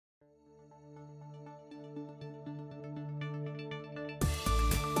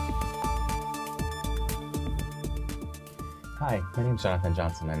Hi, my name is Jonathan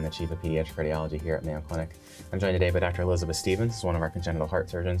Johnson. I'm the Chief of Pediatric Cardiology here at Mayo Clinic. I'm joined today by Dr. Elizabeth Stevens, one of our congenital heart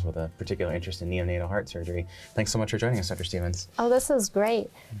surgeons with a particular interest in neonatal heart surgery. Thanks so much for joining us, Dr. Stevens. Oh, this is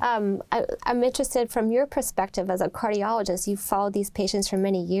great. I'm interested from your perspective as a cardiologist. You've followed these patients for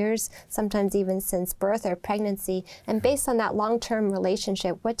many years, sometimes even since birth or pregnancy. And based on that long-term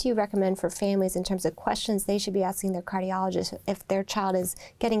relationship, what do you recommend for families in terms of questions they should be asking their cardiologist if their child is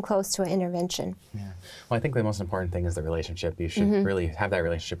getting close to an intervention? Yeah. Well, I think the most important thing is the relationship. You should really have that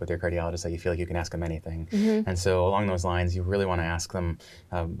relationship with your cardiologist that you feel like you can ask them anything. And so along those lines, you really want to ask them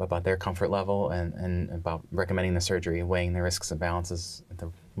about their comfort level and about recommending the surgery, weighing the risks and balances,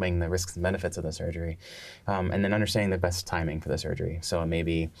 weighing the risks and benefits of the surgery, and then understanding the best timing for the surgery. So it may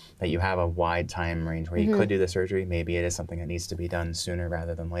be that you have a wide time range where you could do the surgery. Maybe it is something that needs to be done sooner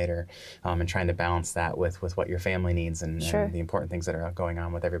rather than later, and trying to balance that with what your family needs and the important things that are going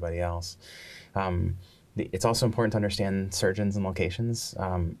on with everybody else. It's also important to understand surgeons and locations.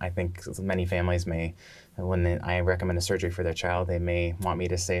 I think many families may, when I recommend a surgery for their child, they may want me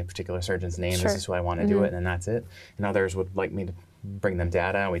to say a particular surgeon's name. This is who I want to do it, and that's it. And others would like me to bring them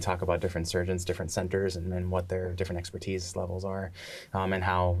data, and we talk about different surgeons, different centers, and what their different expertise levels are, and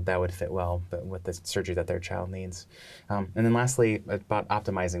how that would fit well with the surgery that their child needs. And then lastly, about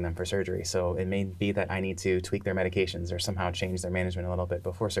optimizing them for surgery. So it may be that I need to tweak their medications or somehow change their management a little bit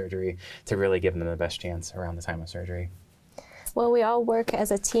before surgery to really give them the best chance around the time of surgery. Well, we all work as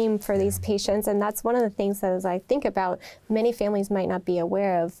a team for these patients, and that's one of the things that, as I think about, many families might not be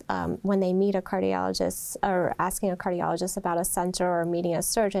aware of when they meet a cardiologist or asking a cardiologist about a center or meeting a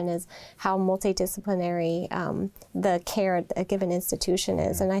surgeon, is how multidisciplinary the care at a given institution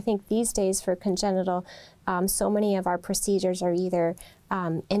is. And I think these days for congenital, so many of our procedures are either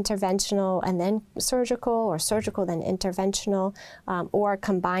interventional and then surgical, or surgical then interventional, or a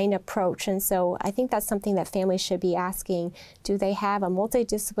combined approach. And so I think that's something that families should be asking. Do they have a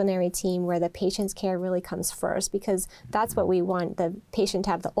multidisciplinary team where the patient's care really comes first? Because that's what we want, the patient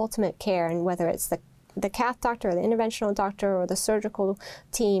to have the ultimate care, and whether it's the cath doctor or the interventional doctor or the surgical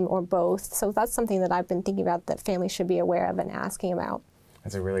team or both. So that's something that I've been thinking about that families should be aware of and asking about.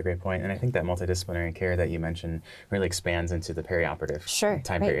 That's a really great point, and I think that multidisciplinary care that you mentioned really expands into the perioperative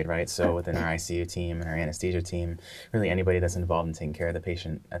time period, right? So within our ICU team and our anesthesia team, really anybody that's involved in taking care of the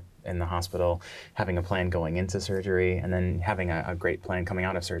patient in the hospital, having a plan going into surgery, and then having a great plan coming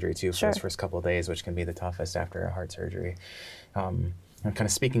out of surgery too for those first couple of days, which can be the toughest after a heart surgery. And kind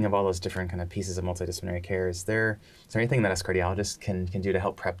of speaking of all those different kind of pieces of multidisciplinary care, is there anything that us cardiologists can do to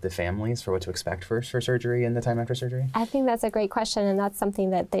help prep the families for what to expect for surgery and the time after surgery? I think that's a great question, and that's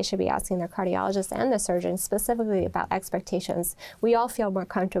something that they should be asking their cardiologist and the surgeon specifically about expectations. We all feel more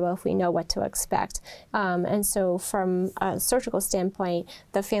comfortable if we know what to expect. And so from a surgical standpoint,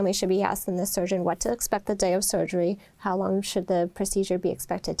 the family should be asking the surgeon what to expect the day of surgery, how long should the procedure be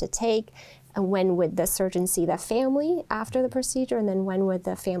expected to take, and when would the surgeon see the family after the procedure, and then when would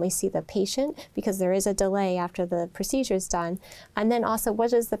the family see the patient, because there is a delay after the procedure is done. And then also,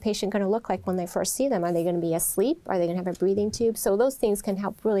 what is the patient going to look like when they first see them? Are they going to be asleep? Are they going to have a breathing tube? So those things can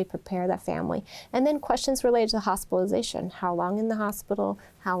help really prepare the family. And then questions related to hospitalization. How long in the hospital?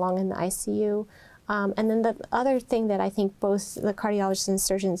 How long in the ICU? And then the other thing that I think both the cardiologists and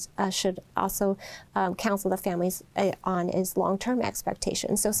surgeons should also counsel the families on is long-term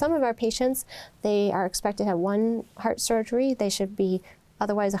expectations. So some of our patients, they are expected to have one heart surgery. They should be,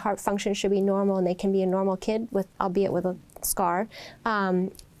 otherwise the heart function should be normal, and they can be a normal kid, albeit with a scar,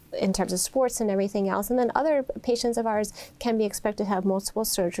 in terms of sports and everything else. And then other patients of ours can be expected to have multiple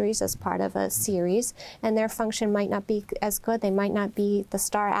surgeries as part of a series, and their function might not be as good. They might not be the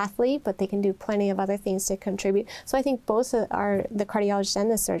star athlete, but they can do plenty of other things to contribute. So I think both the cardiologist and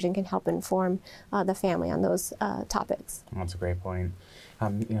the surgeon can help inform the family on those topics. That's a great point.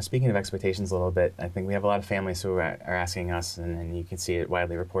 Speaking of expectations a little bit, I think we have a lot of families who are asking us, and you can see it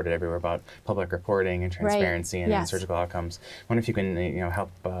widely reported everywhere, about public reporting and transparency and surgical outcomes. I wonder if you can help,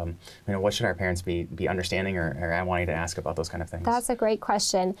 what should our parents be understanding or wanting to ask about those kind of things? That's a great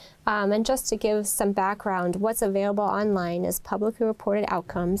question. And just to give some background, what's available online is publicly reported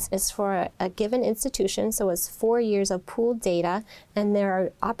outcomes. It's for a given institution, so it's 4 years of pooled data, and there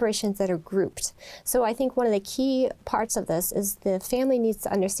are operations that are grouped. So I think one of the key parts of this is the family needs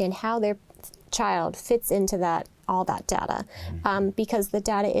to understand how their child fits into that all that data, because the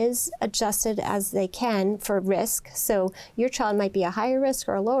data is adjusted as they can for risk. So your child might be a higher risk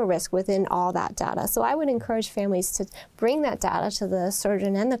or a lower risk within all that data. So I would encourage families to bring that data to the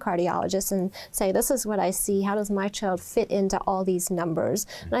surgeon and the cardiologist and say, this is what I see. How does my child fit into all these numbers?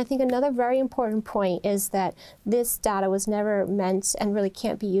 And I think another very important point is that this data was never meant and really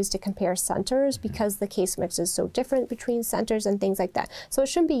can't be used to compare centers, because the case mix is so different between centers and things like that. So it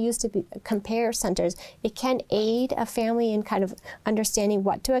shouldn't be used to compare centers. It can aid a family in kind of understanding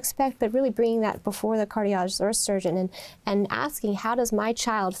what to expect, but really bringing that before the cardiologist or surgeon and asking, how does my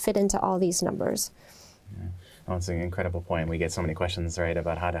child fit into all these numbers? Yeah. Oh, it's an incredible point. We get so many questions, right,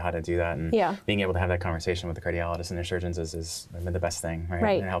 about how to do that, and being able to have that conversation with the cardiologist and their surgeons is the best thing,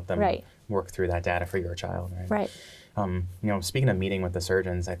 right? And help them work through that data for your child, right? You know, speaking of meeting with the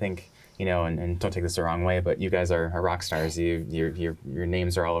surgeons, I think, you know, and don't take this the wrong way, but you guys are rock stars. Your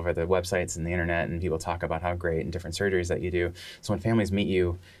names are all over the websites and the internet, and people talk about how great and different surgeries that you do. So when families meet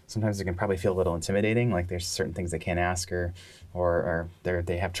you, sometimes it can probably feel a little intimidating, like there's certain things they can't ask, or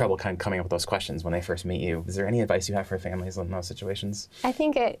they have trouble kind of coming up with those questions when they first meet you. Is there any advice you have for families in those situations? I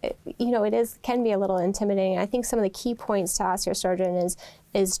think it can be a little intimidating. I think some of the key points to ask your surgeon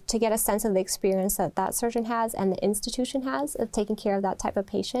is to get a sense of the experience that surgeon has and the institution has of taking care of that type of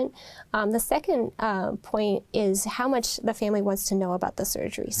patient. The second point is how much the family wants to know about the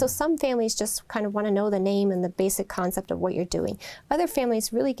surgery. So some families just kind of want to know the name and the basic concept of what you're doing. Other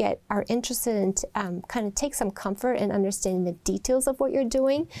families really are interested in kind of take some comfort in understanding the details of what you're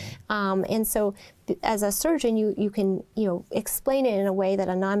doing. And so as a surgeon, you can explain it in a way that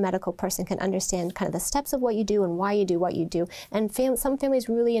a non-medical person can understand kind of the steps of what you do and why you do what you do. And some families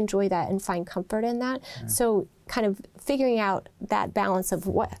really enjoy that and find comfort in that. So kind of figuring out that balance of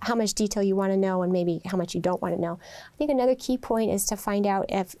how much detail you want to know and maybe how much you don't want to know. I think another key point is to find out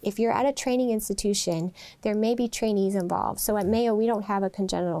if you're at a training institution, there may be trainees involved. So at Mayo, we don't have a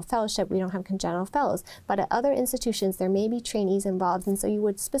congenital fellowship, we don't have congenital fellows, but at other institutions, there may be trainees involved. And so you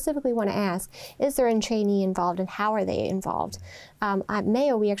would specifically want to ask, is there a trainee involved and how are they involved? At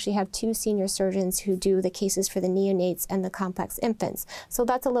Mayo, we actually have 2 senior surgeons who do the cases for the neonates and the complex infants. So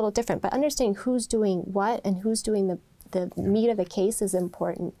that's a little different, but understanding who's doing what and who's doing the meat of the case is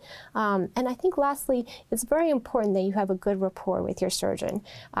important. And I think lastly, it's very important that you have a good rapport with your surgeon.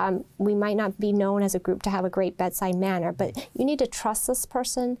 We might not be known as a group to have a great bedside manner, but you need to trust this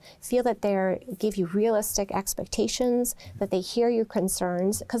person, feel that they give you realistic expectations, that they hear your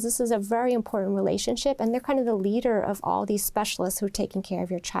concerns, because this is a very important relationship, and they're kind of the leader of all these specialists who are taking care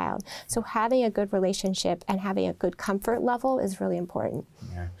of your child. So having a good relationship and having a good comfort level is really important.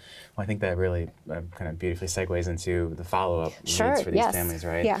 Yeah. Well, I think that really kind of beautifully segues into the follow-up needs for these families,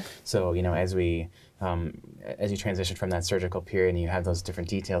 right? Yeah. So, you know, as you transition from that surgical period and you have those different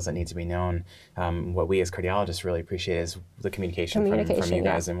details that need to be known, what we as cardiologists really appreciate is the communication from you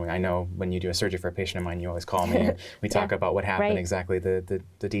guys. And I know when you do a surgery for a patient of mine, you always call me and we talk about what happened, exactly the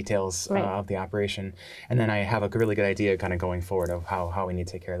details of the operation. And then I have a really good idea kind of going forward of how we need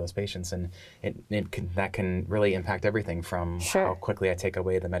to take care of those patients. And that can really impact everything from how quickly I take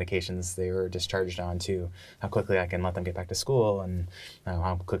away the medications they were discharged on to how quickly I can let them get back to school and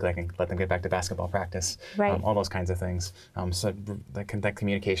how quickly I can let them get back to basketball practice. All those kinds of things. So that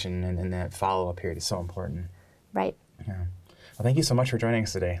communication and that follow-up period is so important. Right. Yeah. Well, thank you so much for joining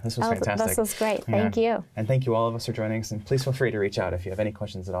us today. This was fantastic. This was great. Thank you. And thank you all of us for joining us. And please feel free to reach out if you have any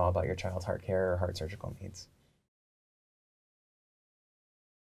questions at all about your child's heart care or heart surgical needs.